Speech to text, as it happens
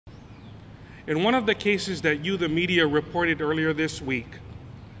In one of the cases that you, the media, reported earlier this week,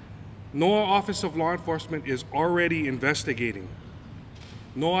 NOAA Office of Law Enforcement is already investigating.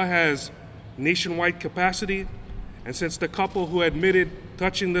 NOAA has nationwide capacity, and since the couple who admitted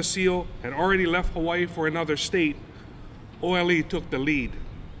touching the seal had already left Hawaii for another state, OLE took the lead.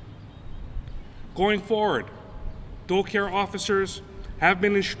 Going forward, dole care officers have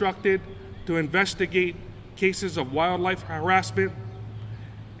been instructed to investigate cases of wildlife harassment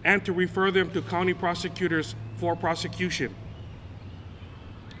and to refer them to county prosecutors for prosecution.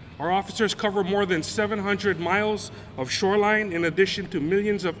 Our officers cover more than 700 miles of shoreline in addition to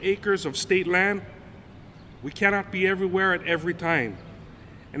millions of acres of state land. We cannot be everywhere at every time.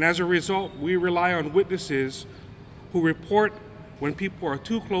 And as a result, we rely on witnesses who report when people are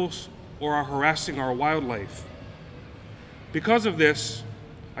too close or are harassing our wildlife. Because of this,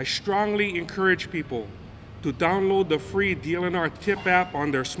 I strongly encourage people to download the free DLNR tip app on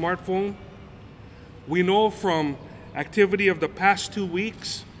their smartphone. We know from activity of the past 2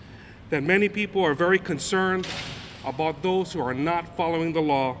 weeks that many people are very concerned about those who are not following the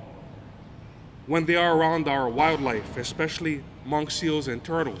law when they are around our wildlife, especially monk seals and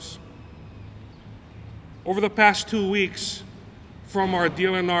turtles. Over the past 2 weeks, from our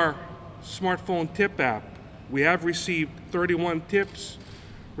DLNR smartphone tip app, we have received 31 tips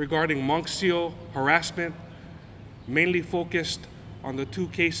regarding monk seal harassment, mainly focused on the 2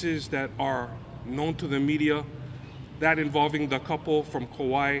 cases that are known to the media, that involving the couple from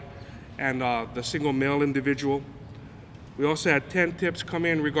Kauai and the single male individual. We also had 10 tips come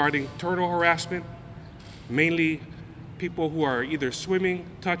in regarding turtle harassment, mainly people who are either swimming,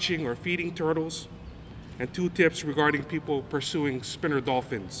 touching, or feeding turtles, and 2 tips regarding people pursuing spinner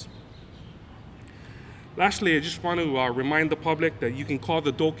dolphins. Lastly, I just want to remind the public that you can call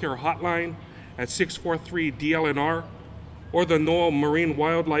the Dole Care hotline at 643-DLNR or the NOAA Marine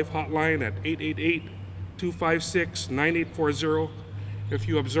Wildlife Hotline at 888-256-9840 if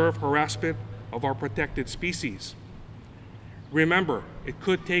you observe harassment of our protected species. Remember, it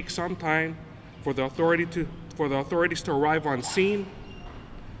could take some time for the authorities to arrive on scene,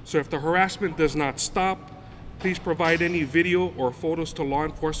 so if the harassment does not stop, please provide any video or photos to law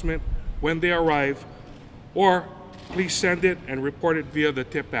enforcement when they arrive, or please send it and report it via the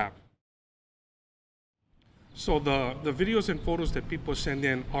tip app. So the videos and photos that people send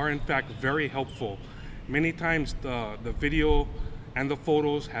in are in fact very helpful. Many times the video and the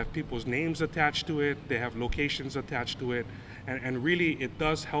photos have people's names attached to it, they have locations attached to it, and really it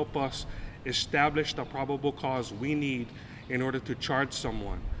does help us establish the probable cause we need in order to charge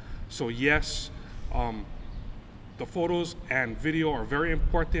someone. So yes, the photos and video are very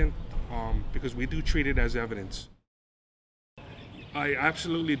important because we do treat it as evidence. I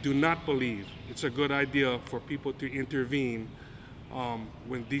absolutely do not believe it's a good idea for people to intervene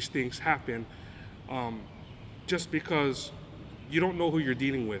when these things happen, just because you don't know who you're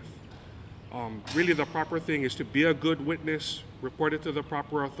dealing with. Really the proper thing is to be a good witness, report it to the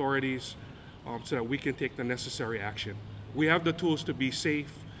proper authorities so that we can take the necessary action. We have the tools to be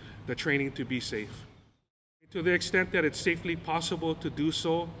safe, the training to be safe. To the extent that it's safely possible to do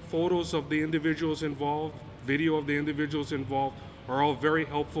so, photos of the individuals involved, video of the individuals involved are all very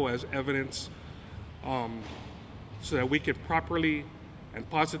helpful as evidence so that we can properly and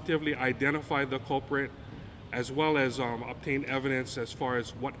positively identify the culprit, as well as obtain evidence as far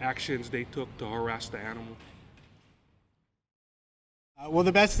as what actions they took to harass the animal. Well,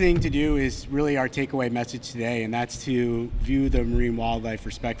 the best thing to do is really our takeaway message today, and that's to view the marine wildlife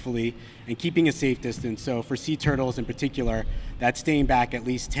respectfully and keeping a safe distance. So for sea turtles in particular, that's staying back at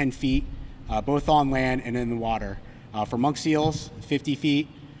least 10 feet, both on land and in the water. For monk seals, 50 feet.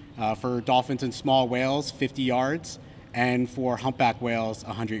 For dolphins and small whales, 50 yards. And for humpback whales,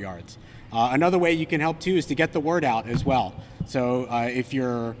 100 yards. Another way you can help too is to get the word out as well. So if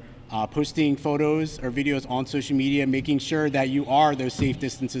you're posting photos or videos on social media, making sure that you are those safe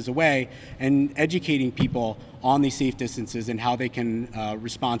distances away and educating people on these safe distances and how they can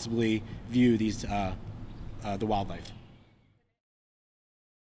responsibly view these, the wildlife.